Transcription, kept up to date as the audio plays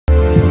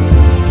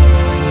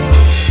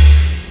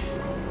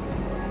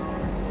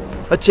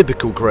A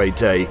typical grey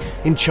day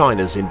in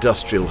China's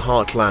industrial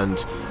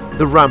heartland.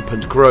 The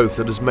rampant growth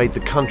that has made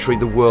the country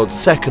the world's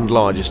second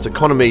largest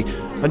economy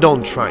and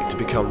on track to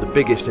become the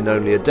biggest in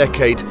only a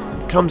decade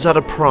comes at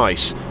a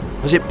price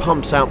as it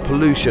pumps out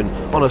pollution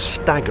on a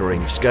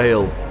staggering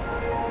scale.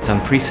 It's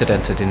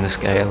unprecedented in the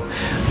scale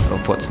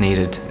of what's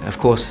needed. Of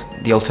course,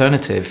 the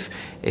alternative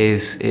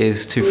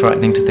is too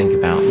frightening to think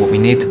about. What we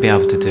need to be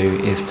able to do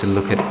is to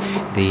look at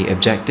the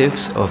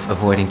objectives of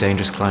avoiding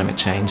dangerous climate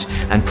change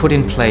and put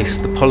in place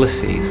the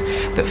policies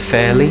that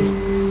fairly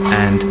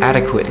and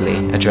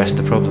adequately address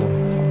the problem.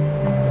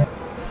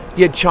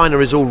 Yet China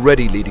is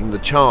already leading the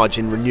charge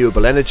in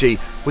renewable energy,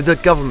 with the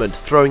government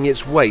throwing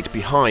its weight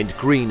behind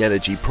green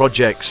energy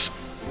projects.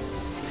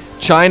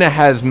 China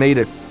has made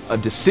a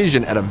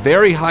decision at a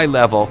very high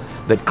level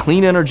that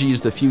clean energy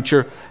is the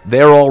future.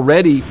 They're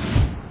already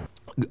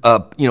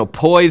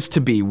poised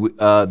to be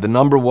the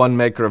 #1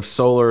 maker of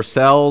solar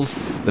cells,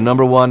 the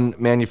 #1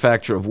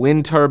 manufacturer of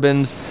wind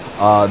turbines.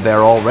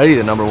 They're already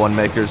the #1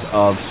 makers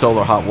of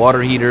solar hot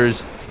water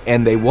heaters,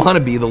 and they want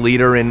to be the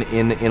leader in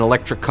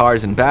electric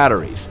cars and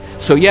batteries.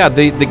 So yeah,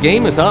 the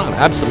game is on,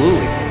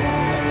 absolutely.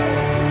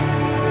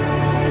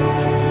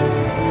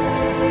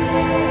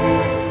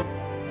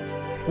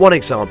 One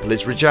example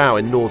is Rizhao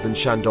in northern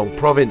Shandong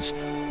province,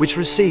 which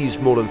receives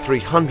more than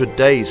 300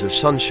 days of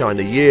sunshine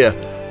a year.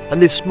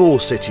 And this small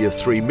city of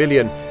 3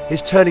 million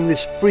is turning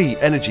this free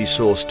energy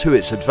source to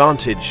its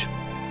advantage.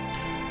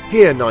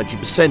 Here,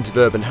 90% of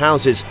urban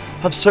houses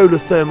have solar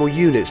thermal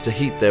units to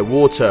heat their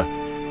water.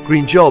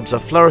 Green jobs are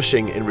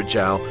flourishing in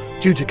Rizhao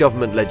due to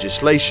government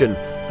legislation,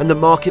 and the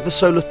market for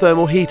solar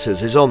thermal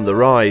heaters is on the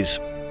rise.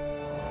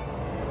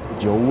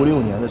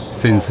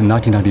 Since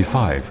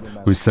 1995,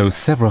 we sold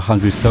several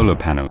hundred solar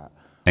panels,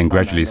 and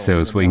gradually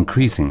sales were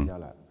increasing.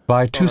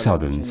 By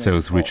 2000,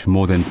 sales reached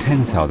more than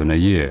 10,000 a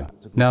year.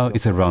 Now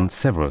it's around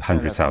several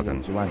hundred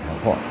thousand.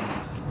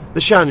 The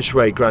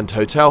Shanshui Grand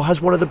Hotel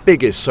has one of the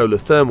biggest solar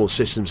thermal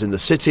systems in the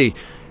city.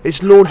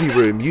 Its laundry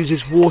room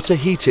uses water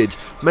heated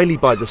mainly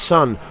by the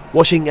sun,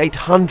 washing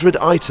 800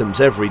 items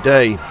every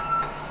day.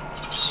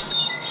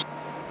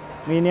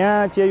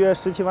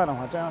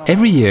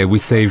 Every year we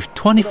save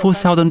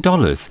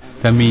 $24,000.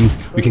 That means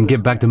we can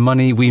get back the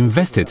money we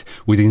invested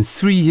within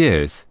 3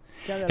 years.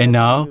 And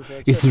now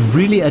it's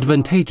really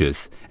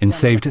advantageous and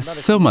saved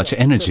so much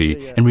energy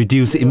and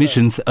reduced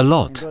emissions a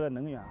lot.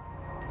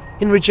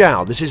 In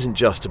Rizhao, this isn't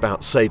just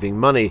about saving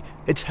money,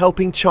 it's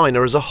helping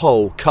China as a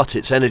whole cut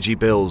its energy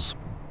bills.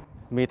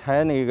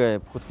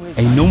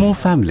 A normal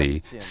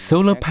family,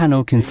 solar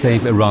panel can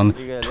save around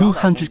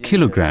 200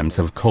 kilograms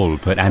of coal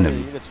per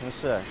annum.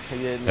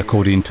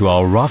 According to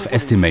our rough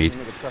estimate,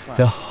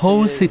 the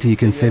whole city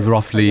can save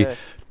roughly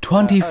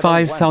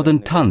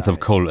 25,000 tons of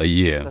coal a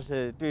year.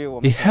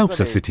 It helps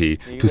the city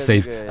to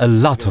save a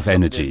lot of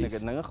energy.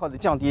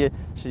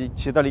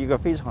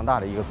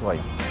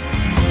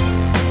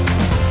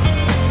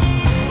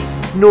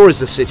 Nor is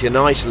the city an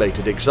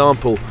isolated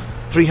example.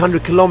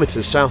 300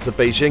 kilometers south of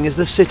Beijing is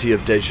the city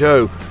of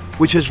Dezhou,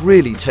 which has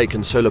really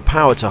taken solar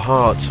power to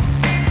heart.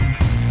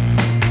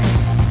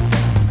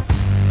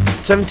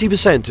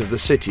 70% of the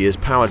city is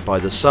powered by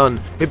the sun.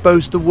 It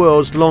boasts the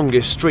world's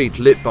longest street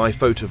lit by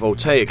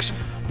photovoltaics,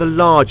 the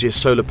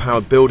largest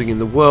solar-powered building in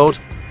the world,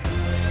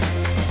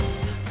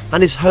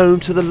 and is home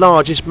to the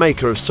largest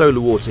maker of solar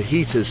water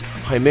heaters,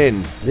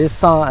 Haimin. This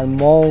sun and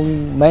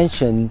moon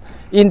mention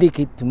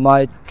indicate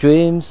my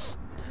dreams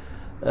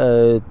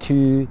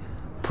to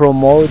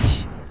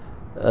promote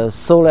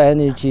solar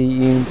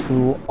energy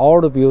into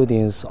all the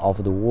buildings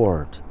of the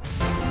world.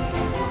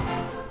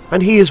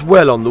 And he is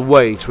well on the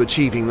way to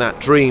achieving that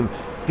dream.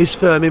 His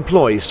firm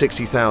employs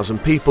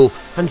 60,000 people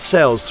and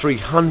sells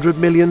 300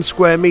 million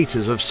square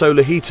meters of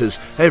solar heaters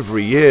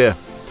every year.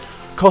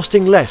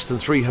 Costing less than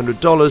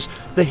 $300,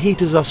 the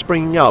heaters are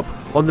springing up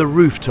on the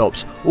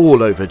rooftops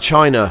all over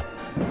China.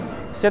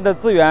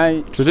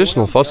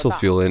 Traditional fossil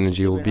fuel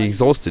energy will be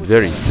exhausted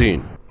very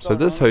soon, so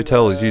this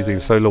hotel is using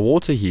solar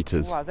water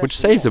heaters, which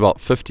saves about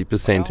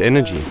 50%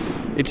 energy.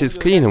 It is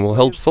clean and will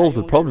help solve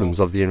the problems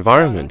of the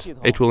environment.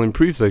 It will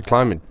improve the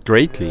climate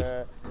greatly.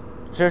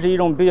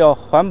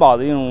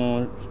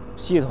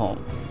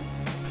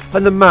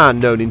 And the man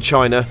known in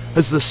China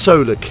as the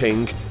Solar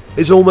King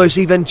is almost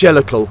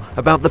evangelical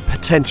about the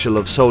potential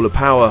of solar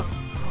power.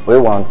 We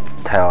want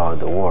to tell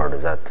the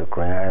world that the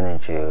green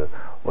energy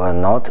will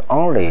not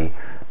only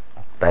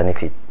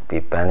benefit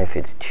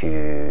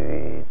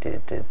to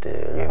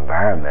the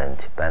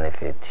environment,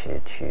 benefit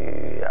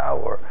to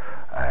our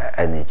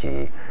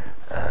energy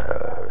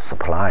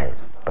supply,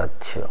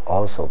 but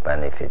also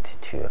benefit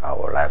to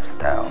our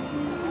lifestyle.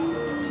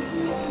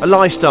 A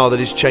lifestyle that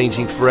is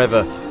changing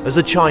forever as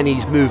the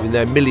Chinese move in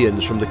their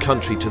millions from the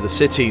country to the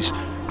cities,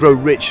 grow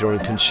richer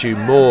and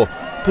consume more,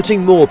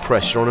 putting more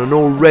pressure on an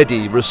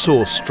already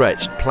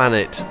resource-stretched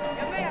planet.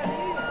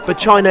 But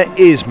China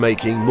is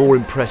making more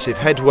impressive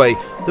headway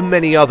than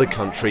many other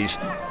countries,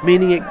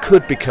 meaning it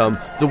could become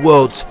the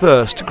world's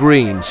first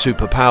green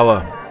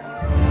superpower.